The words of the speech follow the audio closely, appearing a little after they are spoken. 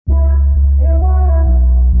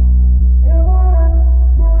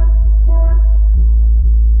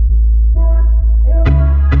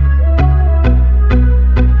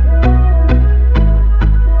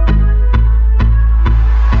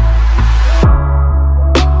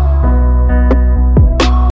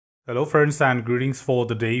Hello friends and greetings for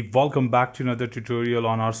the day. Welcome back to another tutorial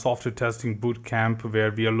on our software testing bootcamp where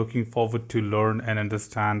we are looking forward to learn and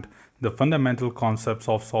understand the fundamental concepts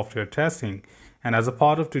of software testing. And as a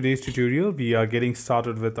part of today's tutorial, we are getting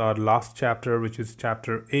started with our last chapter, which is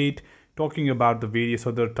chapter 8, talking about the various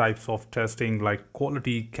other types of testing like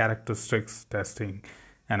quality characteristics testing.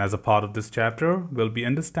 And as a part of this chapter, we'll be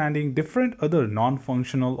understanding different other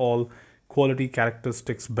non-functional or quality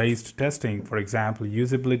characteristics based testing, for example,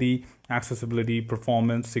 usability, accessibility,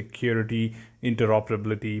 performance, security,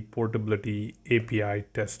 interoperability, portability, API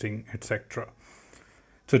testing, etc.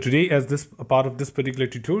 So today, as this a part of this particular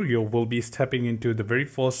tutorial, we'll be stepping into the very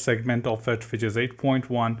first segment of it, which is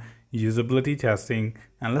 8.1 usability testing,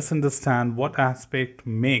 and let's understand what aspect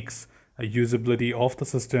makes a usability of the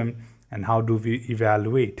system and how do we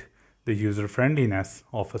evaluate the user friendliness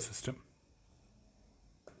of a system.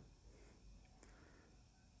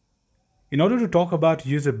 In order to talk about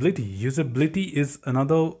usability is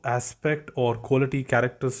another aspect or quality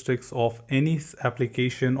characteristics of any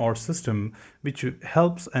application or system which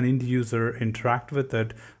helps an end user interact with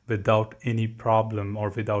it without any problem or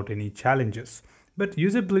without any challenges. But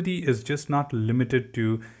usability is just not limited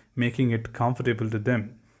to making it comfortable to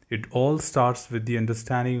them. It all starts with the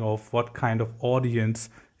understanding of what kind of audience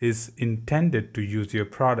is intended to use your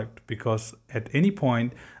product, because at any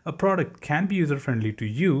point a product can be user-friendly to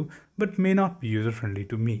you but may not be user-friendly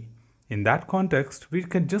to me. In that context, we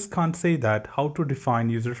can't say that how to define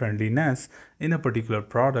user-friendliness in a particular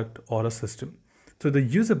product or a system. So the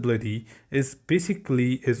usability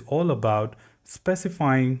is all about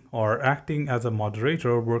specifying or acting as a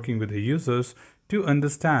moderator working with the users to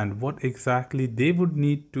understand what exactly they would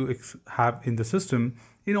need to have in the system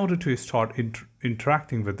in order to start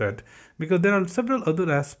interacting with it, because there are several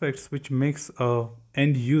other aspects which makes a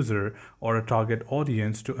end user or a target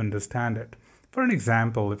audience to understand it. For an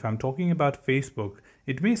example, if I'm talking about Facebook,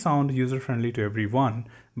 it may sound user-friendly to everyone,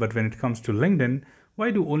 but when it comes to LinkedIn,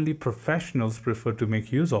 why do only professionals prefer to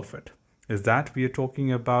make use of it? Is that we are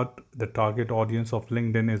talking about the target audience of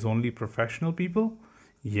LinkedIn is only professional people?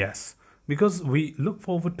 Yes, because we look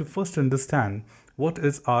forward to first understand what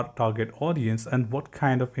is our target audience and what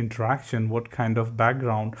kind of interaction, what kind of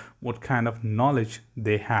background, what kind of knowledge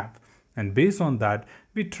they have. And based on that,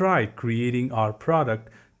 we try creating our product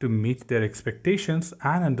to meet their expectations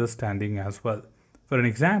and understanding as well. For an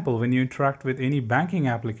example, when you interact with any banking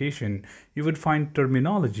application, you would find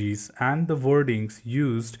terminologies and the wordings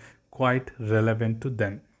used quite relevant to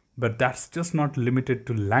them. But that's just not limited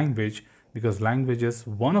to language, because language is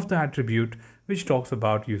one of the attributes which talks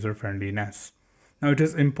about user friendliness. Now, it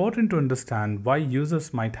is important to understand why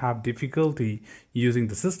users might have difficulty using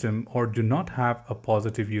the system or do not have a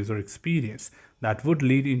positive user experience. That would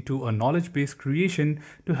lead into a knowledge-based creation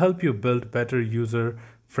to help you build better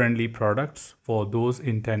user-friendly products for those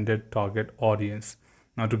intended target audience.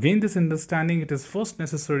 Now, to gain this understanding, it is first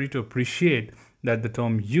necessary to appreciate that the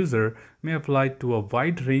term user may apply to a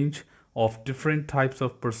wide range of different types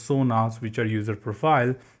of personas which are user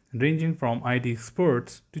profile, ranging from IT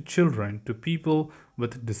experts to children to people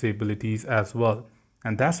with disabilities as well.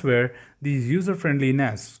 And that's where the user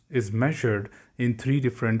friendliness is measured in three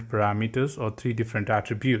different parameters or three different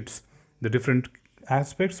attributes. The different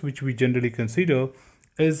aspects which we generally consider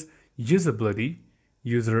is usability,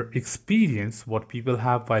 user experience, what people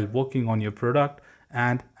have while working on your product,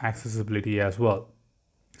 and accessibility as well.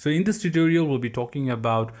 So in this tutorial, we'll be talking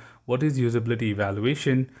about what is usability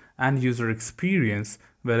evaluation and user experience,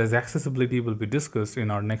 whereas accessibility will be discussed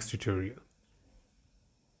in our next tutorial.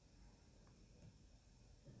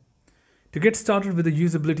 To get started with the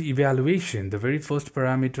usability evaluation, the very first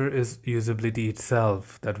parameter is usability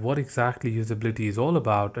itself, that what exactly usability is all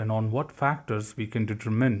about and on what factors we can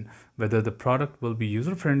determine whether the product will be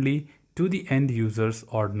user-friendly to the end users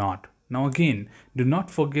or not. Now again, do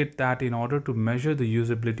not forget that in order to measure the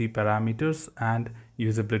usability parameters and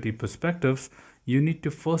usability perspectives, you need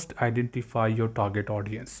to first identify your target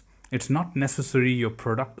audience. It's not necessary your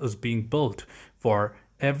product is being built for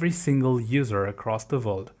every single user across the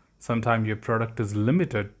world. Sometimes your product is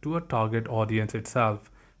limited to a target audience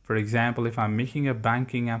itself. For example, if I'm making a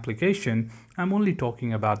banking application, I'm only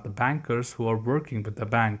talking about the bankers who are working with the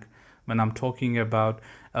bank. When I'm talking about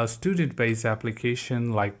a student-based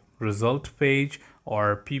application like result page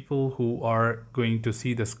or people who are going to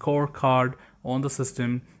see the scorecard on the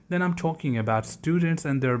system, then I'm talking about students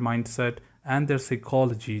and their mindset and their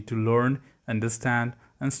psychology to learn, understand,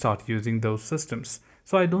 and start using those systems.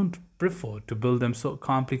 So I don't prefer to build them so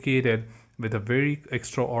complicated with a very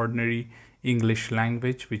extraordinary English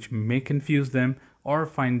language which may confuse them or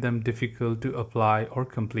find them difficult to apply or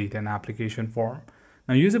complete an application form.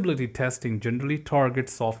 Now, usability testing generally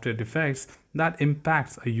targets software defects that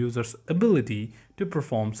impacts a user's ability to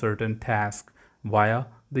perform certain tasks via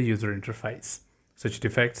the user interface. Such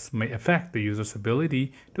defects may affect the user's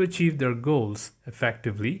ability to achieve their goals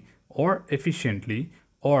effectively or efficiently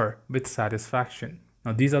or with satisfaction.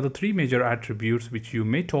 Now, these are the three major attributes which you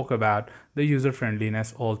may talk about the user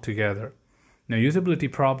friendliness altogether. Now,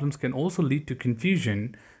 usability problems can also lead to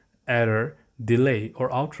confusion, error, delay,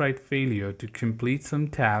 or outright failure to complete some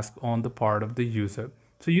task on the part of the user.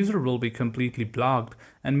 So, user will be completely blocked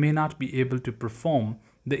and may not be able to perform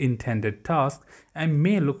the intended task and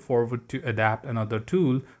may look forward to adapt another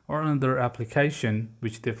tool or another application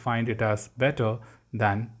which they find it as better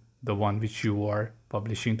than the one which you are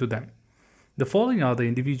publishing to them. The following are the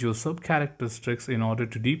individual sub-characteristics in order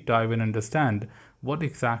to deep dive and understand what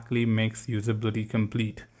exactly makes usability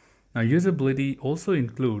complete. Now, usability also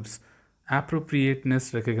includes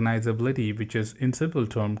appropriateness recognizability, which is in simple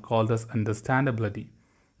term called as understandability.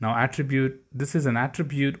 Now, this is an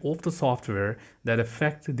attribute of the software that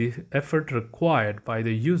affects the effort required by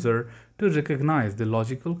the user to recognize the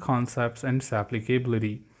logical concepts and its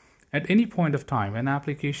applicability. At any point of time, an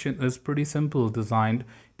application is pretty simple, designed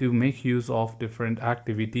to make use of different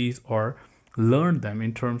activities or learn them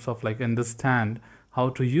in terms of like understand how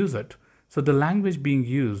to use it. So the language being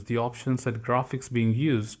used, the options and graphics being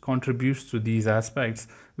used contributes to these aspects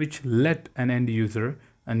which let an end user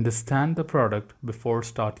understand the product before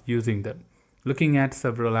start using them. Looking at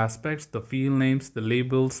several aspects, the field names, the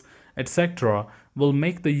labels, etc. will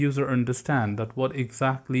make the user understand that what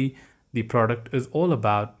exactly the product is all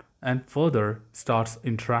about and further starts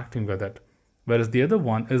interacting with it. Whereas the other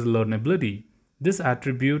one is learnability. This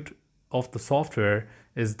attribute of the software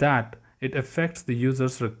is that it affects the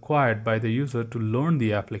users required by the user to learn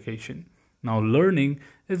the application. Now, learning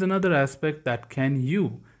is another aspect that can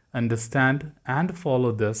you understand and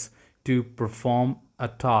follow this to perform a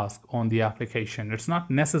task on the application. It's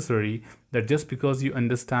not necessary that just because you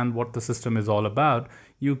understand what the system is all about,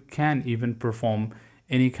 you can even perform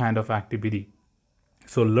any kind of activity.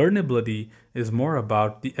 So learnability is more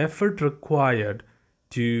about the effort required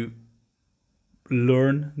to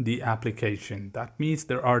learn the application. That means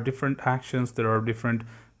there are different actions, there are different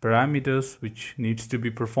parameters which needs to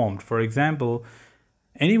be performed. For example,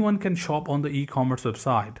 anyone can shop on the e-commerce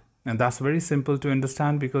website, and that's very simple to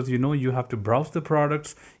understand because you have to browse the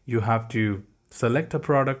products, you have to select a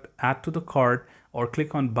product, add to the cart, or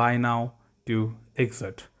click on buy now to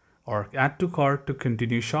exit, or add to cart to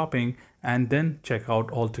continue shopping, and then check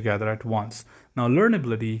out altogether at once. Now,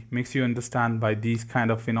 learnability makes you understand by these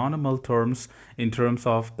kind of phenomenal terms in terms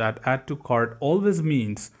of that add to cart always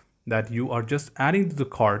means that you are just adding to the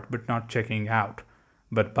cart but not checking out.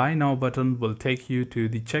 But buy now button will take you to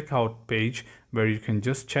the checkout page where you can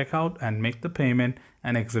just check out and make the payment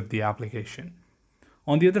and exit the application.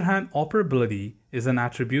 On the other hand, operability is an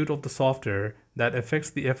attribute of the software that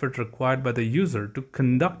affects the effort required by the user to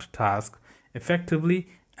conduct tasks effectively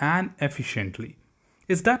and efficiently.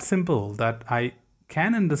 It's that simple that I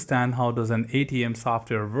can understand how does an ATM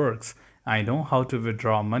software works. I know how to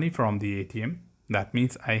withdraw money from the ATM. That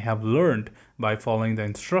means I have learned by following the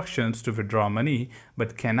instructions to withdraw money,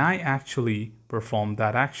 but can I actually perform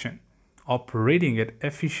that action, operating it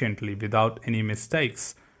efficiently without any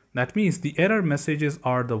mistakes? That means the error messages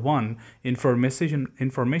are the one, information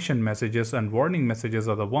messages and warning messages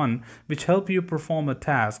are the one which help you perform a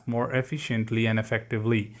task more efficiently and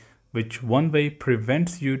effectively, which one way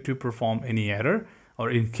prevents you to perform any error, or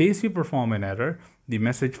in case you perform an error, the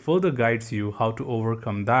message further guides you how to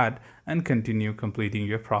overcome that and continue completing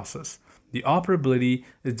your process. The operability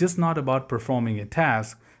is just not about performing a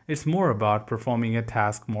task, it's more about performing a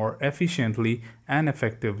task more efficiently and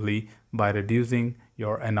effectively by reducing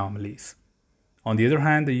your anomalies. On the other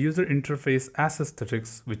hand, the user interface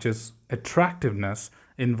aesthetics, which is attractiveness,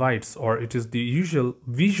 invites, or it is the usual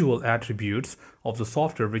visual attributes of the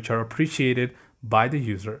software which are appreciated by the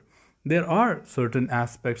user. There are certain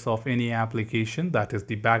aspects of any application, that is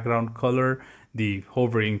the background color, the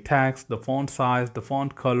hovering text, the font size, the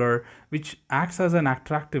font color, which acts as an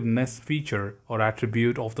attractiveness feature or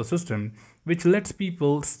attribute of the system, which lets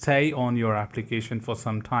people stay on your application for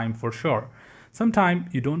some time for sure. Sometimes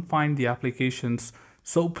you don't find the applications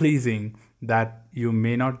so pleasing that you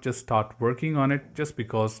may not just start working on it just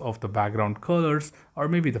because of the background colors or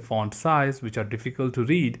maybe the font size, which are difficult to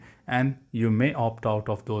read, and you may opt out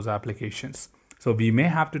of those applications. So we may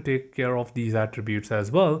have to take care of these attributes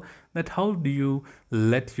as well, that how do you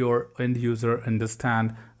let your end user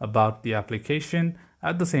understand about the application,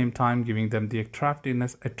 at the same time giving them the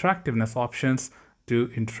attractiveness options to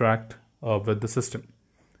interact with the system.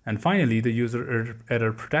 And finally, the user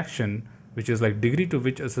error protection, which is like degree to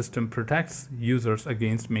which a system protects users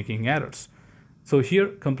against making errors. So here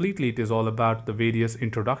completely it is all about the various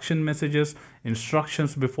introduction messages,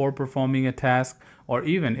 instructions before performing a task, or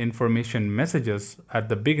even information messages at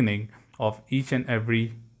the beginning of each and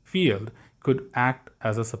every field could act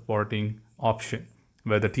as a supporting option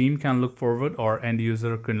where the team can look forward or end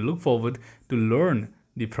user can look forward to learn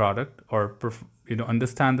the product or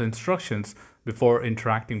understand the instructions before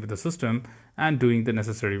interacting with the system and doing the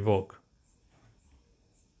necessary work.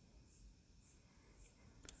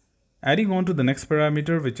 Adding on to the next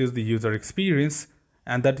parameter, which is the user experience,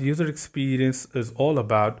 and that user experience is all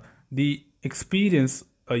about the experience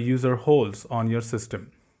a user holds on your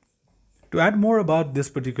system. To add more about this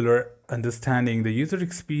particular understanding, the user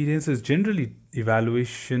experience is generally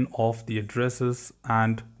evaluation of the addresses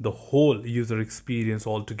and the whole user experience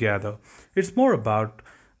altogether. It's more about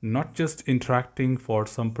not just interacting for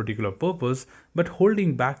some particular purpose, but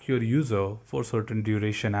holding back your user for certain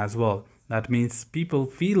duration as well. That means people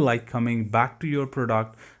feel like coming back to your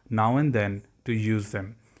product now and then to use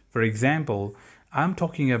them. For example, I'm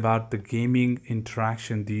talking about the gaming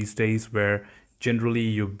interaction these days where generally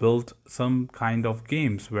you build some kind of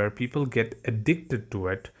games where people get addicted to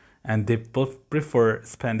it and they prefer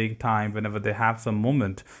spending time whenever they have some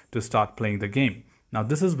moment to start playing the game. Now,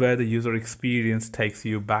 this is where the user experience takes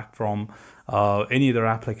you back from any other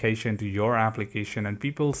application to your application, and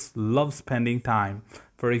people love spending time.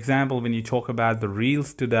 For example, when you talk about the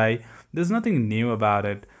reels today, there's nothing new about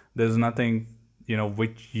it. There's nothing,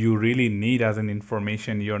 which you really need as an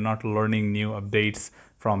information. You're not learning new updates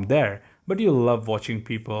from there, but you love watching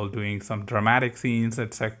people doing some dramatic scenes,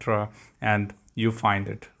 etc., and you find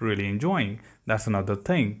it really enjoying. That's another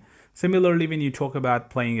thing. Similarly, when you talk about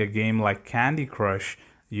playing a game like Candy Crush,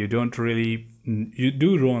 you do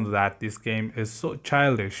know that this game is so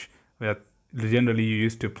childish that generally you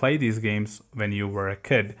used to play these games when you were a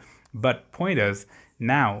kid. But point is,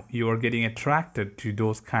 now you are getting attracted to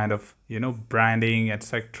those kind of, branding,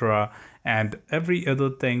 etc., and every other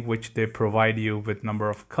thing which they provide you with number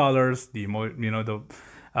of colors, the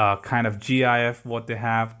kind of GIF what they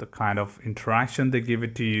have, the kind of interaction they give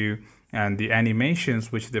it to you, and the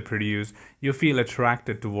animations which they produce. You feel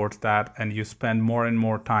attracted towards that and you spend more and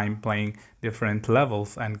more time playing different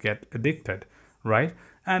levels and get addicted, right?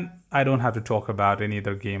 And I don't have to talk about any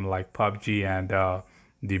other game like PUBG and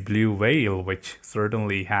the Blue Whale, which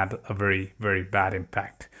certainly had a very, very bad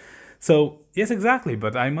impact. So yes, exactly,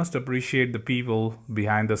 but I must appreciate the people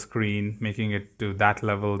behind the screen making it to that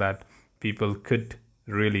level that people could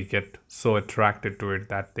really get so attracted to it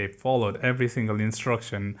that they followed every single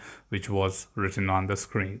instruction which was written on the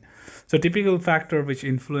screen. So typical factor which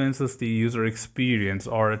influences the user experience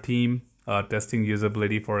or a team testing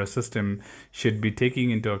usability for a system should be taking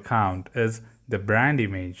into account is the brand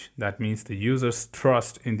image. That means the user's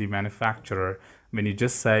trust in the manufacturer. When you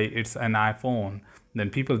just say it's an iPhone, then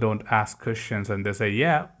people don't ask questions and they say,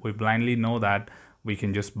 yeah, we blindly know that we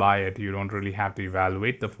can just buy it. You don't really have to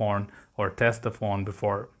evaluate the phone or test the phone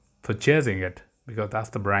before purchasing it because that's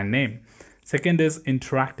the brand name. Second is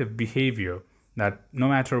interactive behavior, that no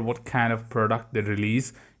matter what kind of product they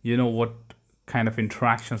release, you know what kind of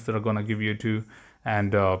interactions they're going to give you to,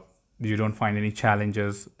 and you don't find any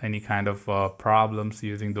challenges, any kind of problems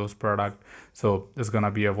using those products. So it's going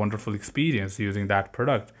to be a wonderful experience using that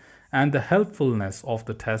product. And the helpfulness of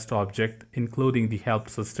the test object, including the help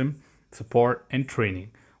system, support, and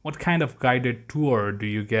training. What kind of guided tour do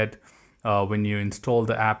you get when you install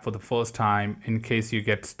the app for the first time? In case you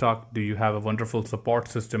get stuck, do you have a wonderful support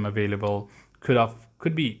system available?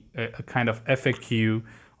 Could be a kind of FAQ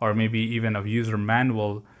or maybe even a user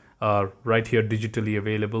manual right here digitally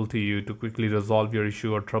available to you to quickly resolve your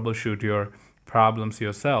issue or troubleshoot your problems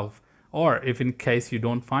yourself. Or if in case you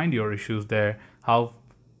don't find your issues there, how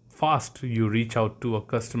fast you reach out to a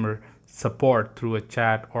customer support through a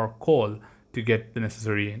chat or call to get the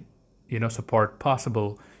necessary support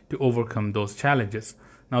possible to overcome those challenges.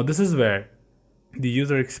 Now this is where the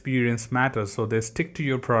user experience matters, so they stick to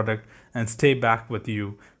your product and stay back with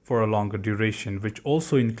you for a longer duration, which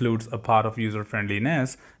also includes a part of user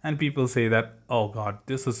friendliness. And people say that, oh god,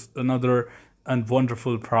 this is another and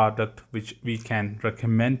wonderful product which we can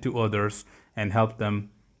recommend to others and help them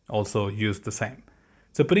also use the same.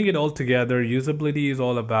 So putting it all together, usability is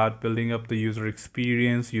all about building up the user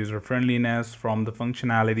experience, user friendliness from the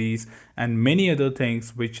functionalities and many other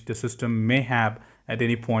things which the system may have at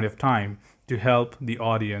any point of time to help the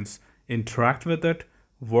audience interact with it,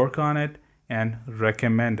 work on it, and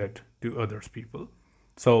recommend it to others people.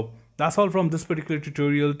 So that's all from this particular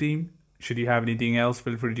tutorial team. Should you have anything else,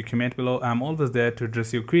 feel free to comment below. I'm always there to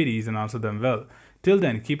address your queries and answer them well. Till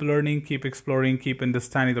then, keep learning, keep exploring, keep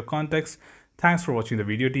understanding the context. Thanks for watching the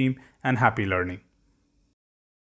video, team, and happy learning.